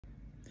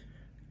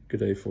Good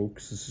day,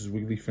 folks. This is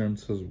Wiggly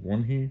Fantas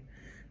 1 here,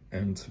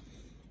 and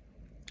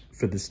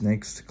for this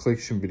next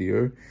collection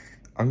video,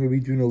 I'm going to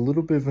be doing a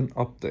little bit of an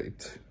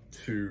update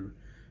to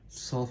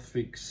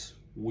Southvik's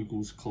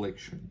Wiggles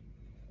collection.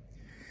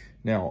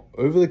 Now,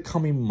 over the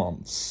coming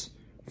months,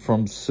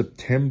 from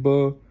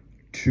September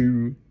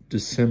to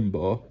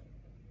December,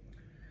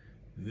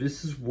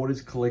 this is what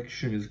his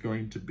collection is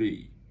going to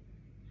be.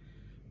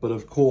 But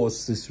of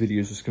course, this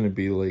video is just going to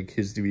be like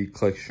his DVD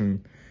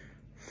collection,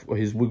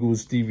 his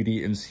Wiggles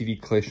DVD and CD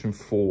collection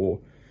for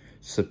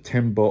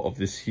September of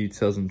this year,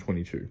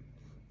 2022.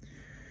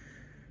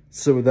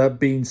 So with that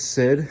being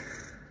said,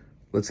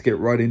 let's get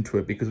right into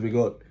it, because we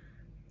got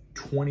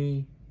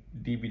 20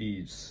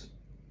 DVDs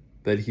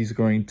that he's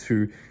going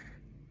to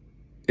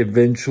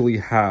eventually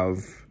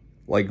have,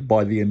 like,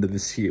 by the end of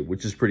this year,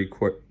 which is pretty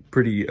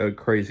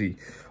crazy.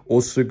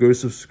 Also, go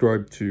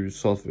subscribe to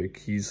Southvik.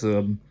 He's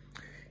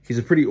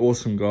a pretty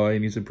awesome guy,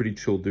 and he's a pretty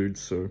chill dude,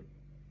 so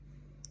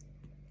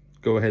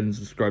go ahead and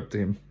subscribe to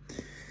him.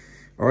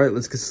 All right,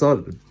 let's get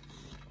started.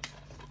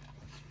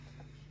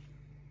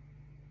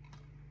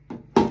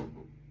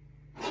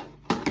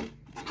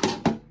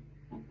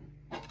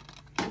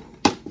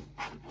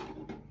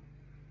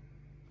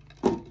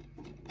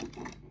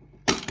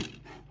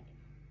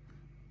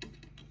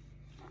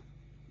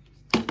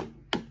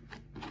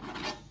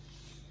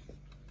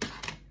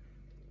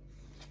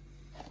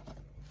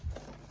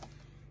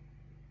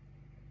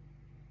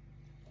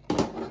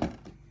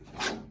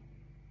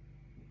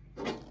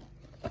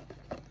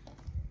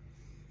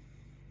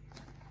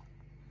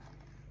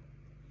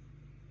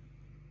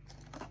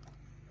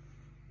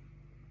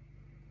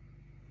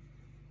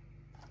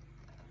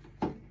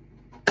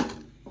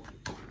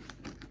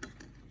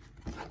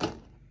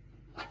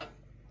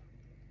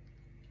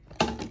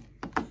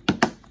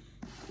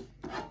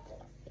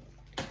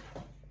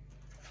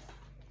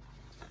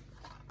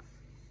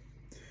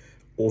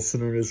 Also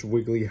known as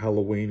Wiggly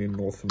Halloween in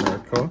North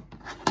America.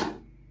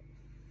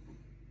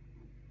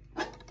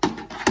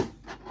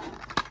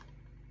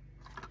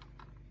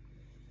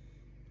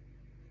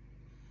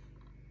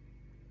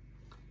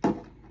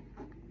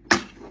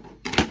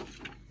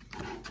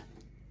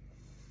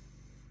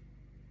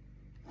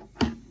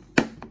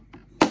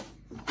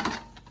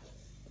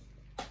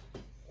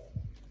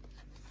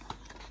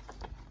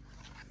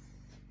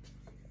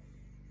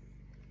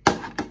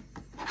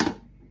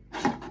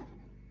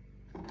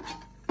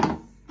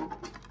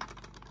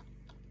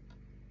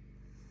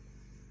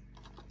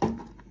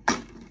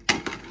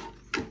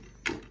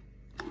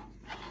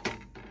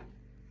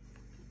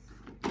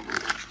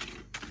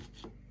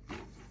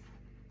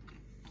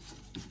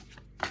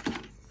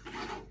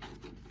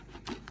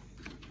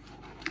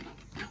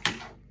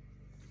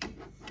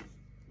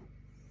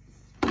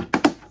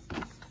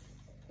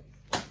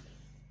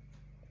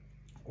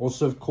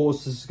 Also, of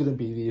course, this is going to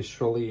be the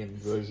Australian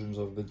versions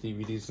of the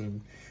DVDs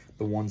and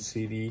the one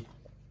CD.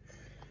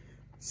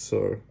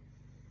 So,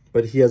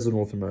 but he has a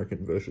North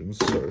American version,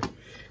 so it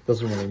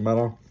doesn't really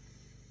matter.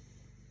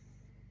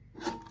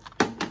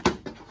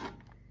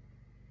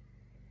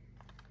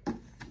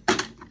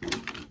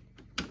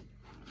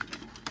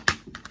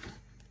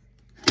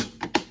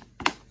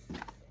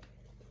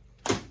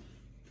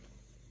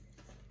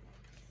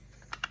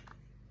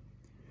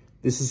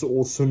 This is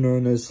also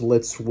known as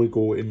Let's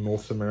Wiggle in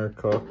North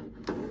America.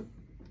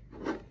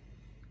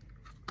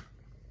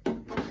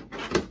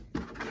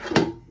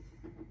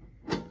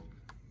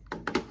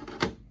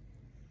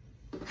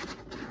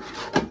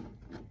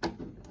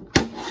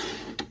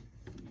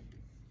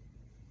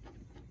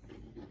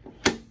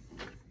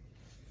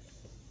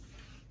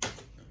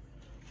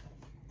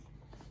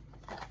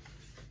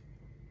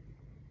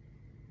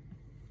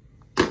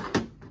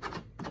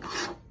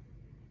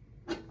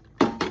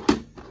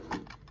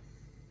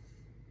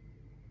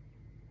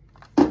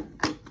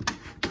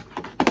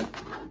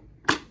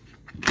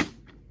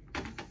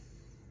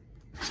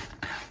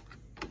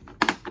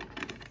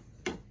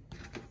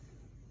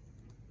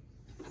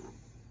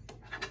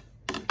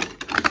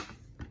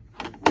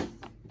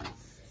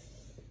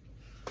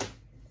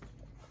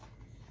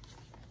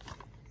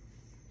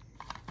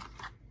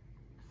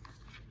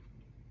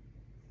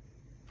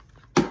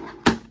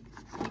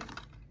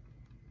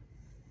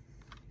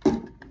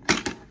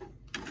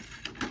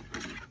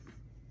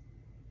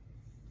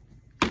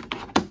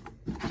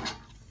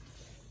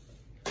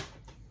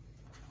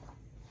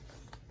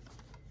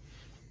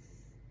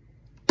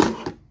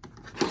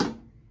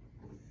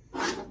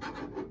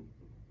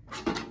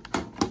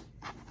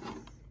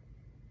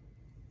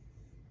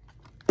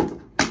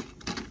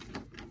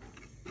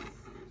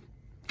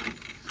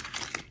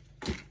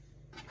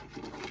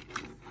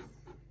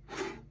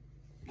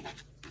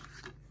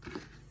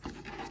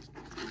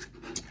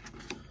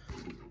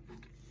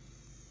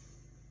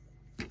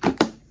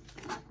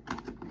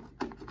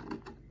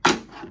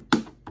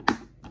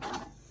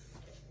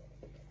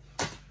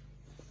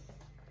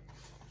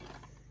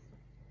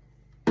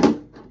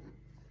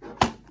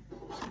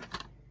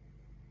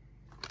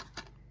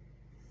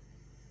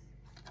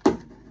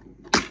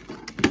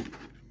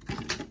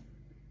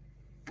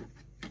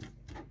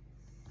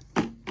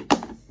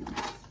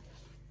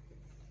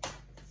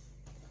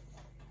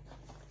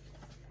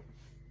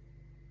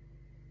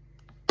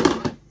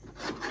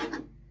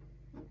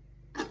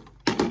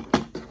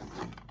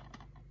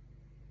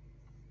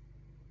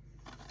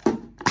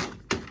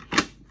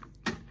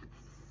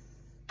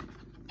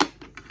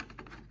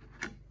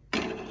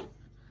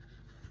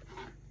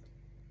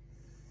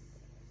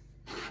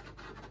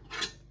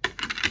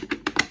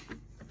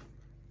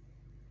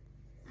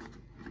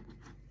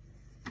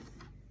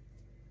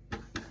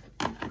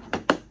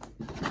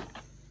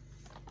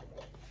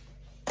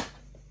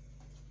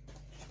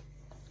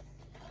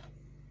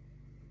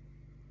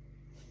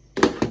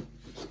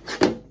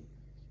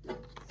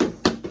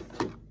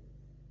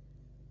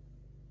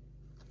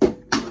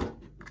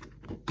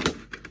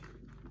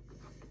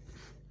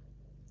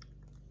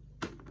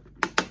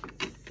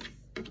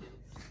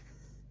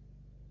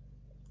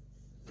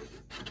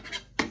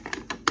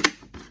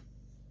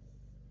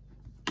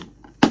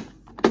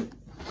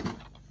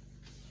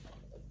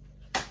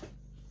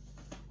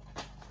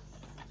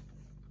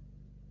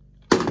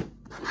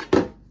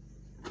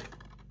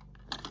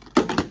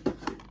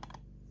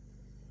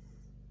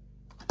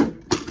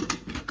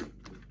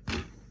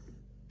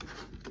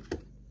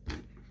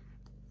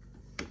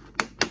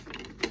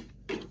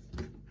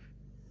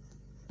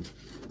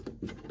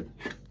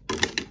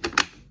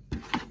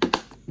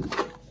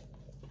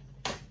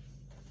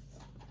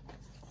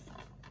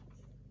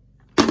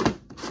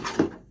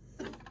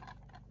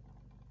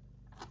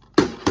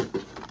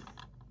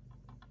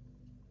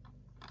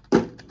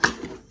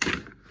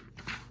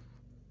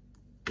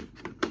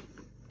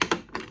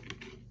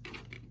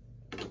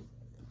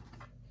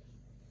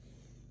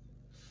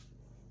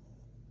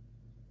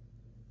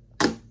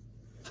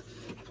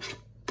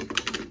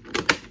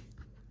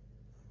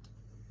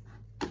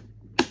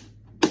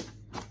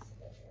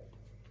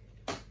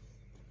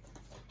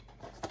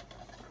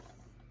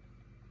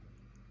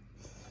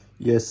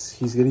 Yes,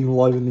 he's getting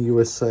live in the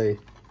USA.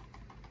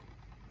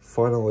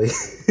 Finally.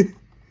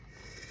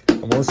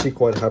 I'm honestly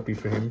quite happy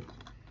for him.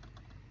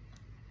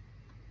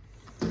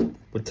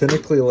 We're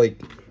technically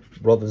like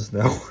brothers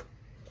now.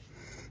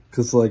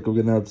 Because like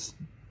we're gonna have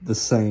the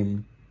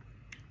same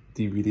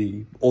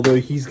DVD. Although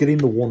he's getting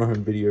the Warner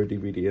Home Video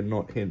DVD and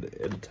not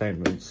Hit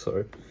Entertainment,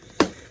 so.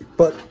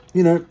 But,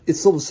 you know, it's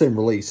still the same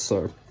release,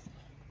 so.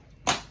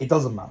 It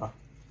doesn't matter.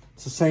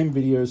 It's the same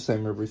video,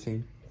 same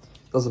everything.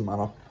 Doesn't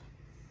matter.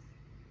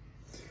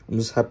 I'm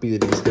just happy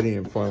that he's getting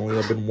it finally.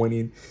 I've been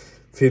waiting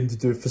for him to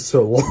do it for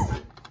so long.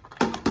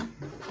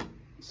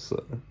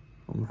 So,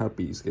 I'm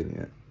happy he's getting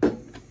it.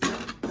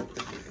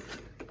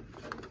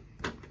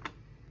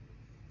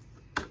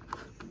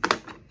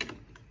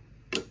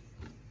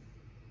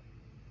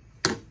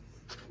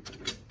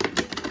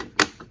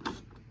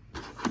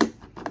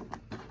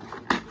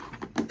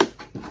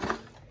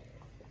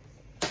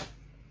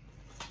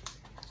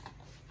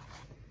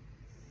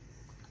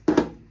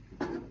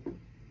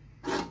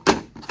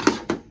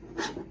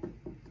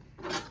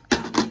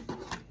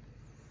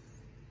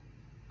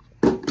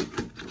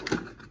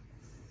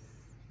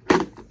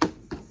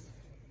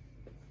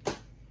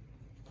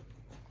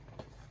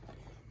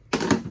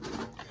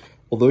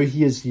 Although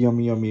he has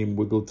Yummy Yummy and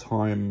Wiggle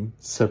Time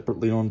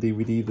separately on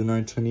DVD, the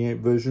 928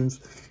 versions,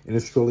 in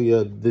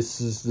Australia,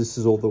 this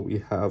is all that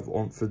we have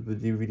on for the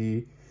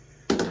DVD.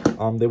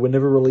 They were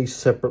never released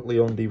separately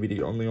on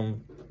DVD, only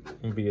on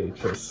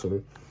VHS.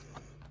 So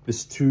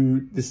this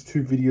two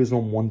videos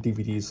on one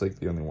DVD is like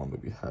the only one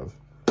that we have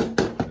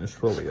in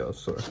Australia.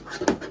 So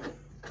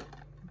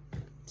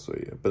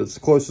yeah, but it's the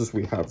closest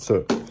we have.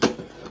 So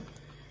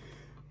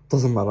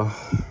doesn't matter.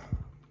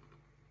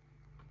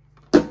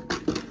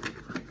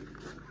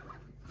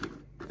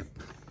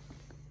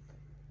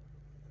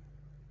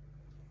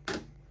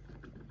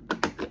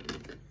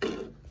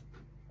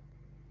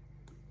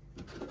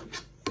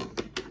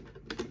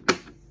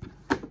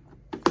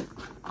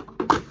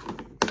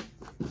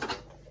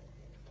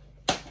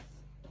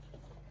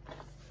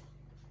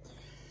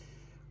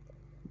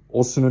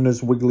 Also known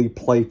as Wiggly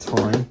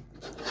Playtime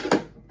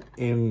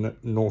in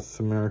North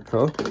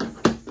America.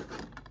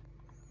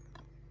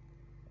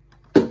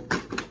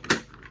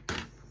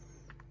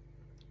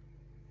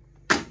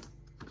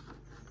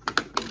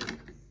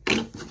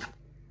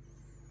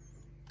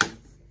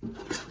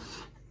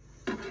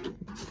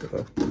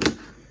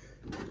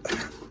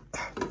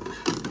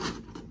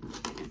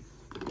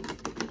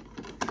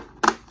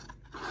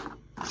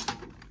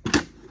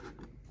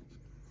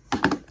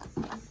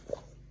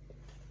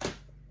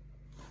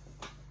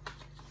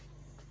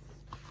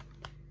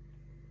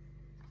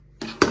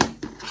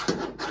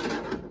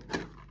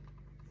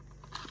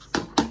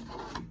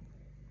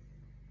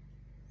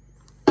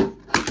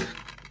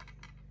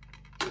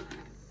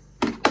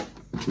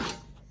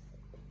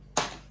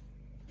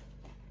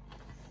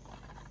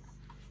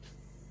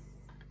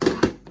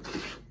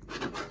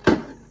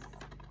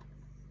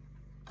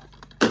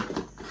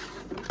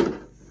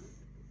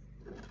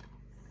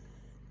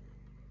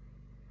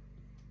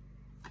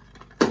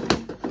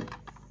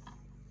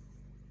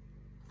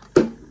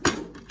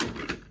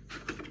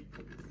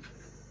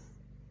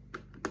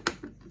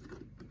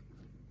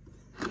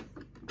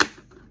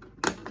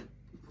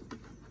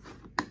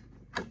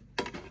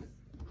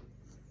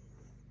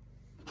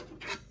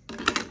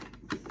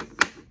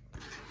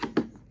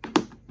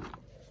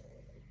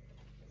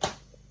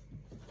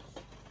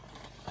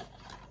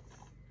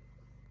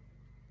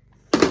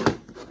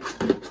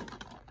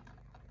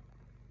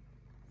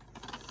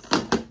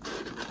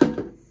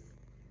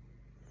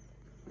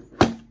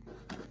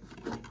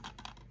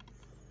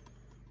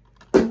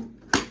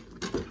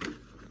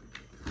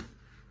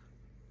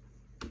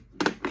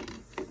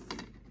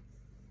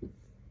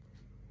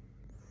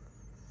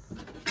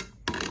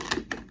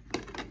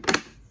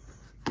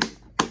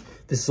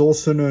 This is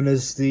also known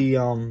as the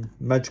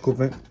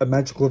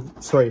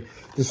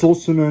this is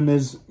also known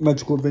as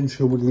Magical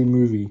Adventure Wiggly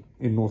Movie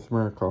in North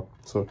America.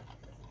 So,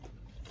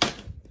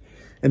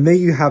 and there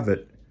you have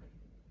it.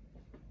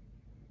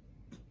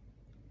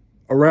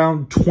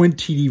 Around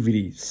 20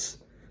 DVDs.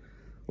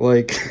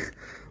 Like,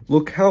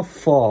 look how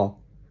far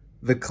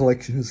the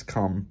collection has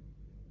come.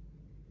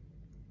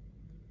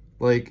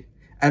 Like,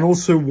 and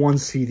also one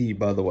CD,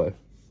 by the way,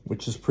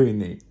 which is pretty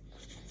neat.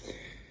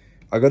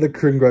 I gotta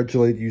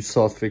congratulate you,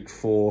 Satvik,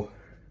 for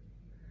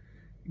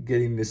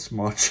getting this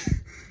much.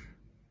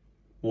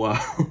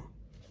 Wow.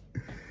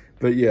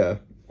 But yeah,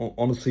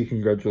 honestly,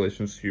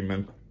 congratulations to you,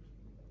 man.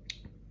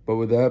 But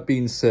with that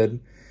being said,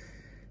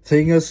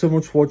 thank you guys so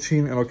much for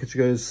watching, and I'll catch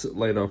you guys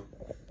later.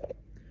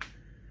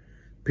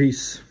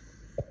 Peace.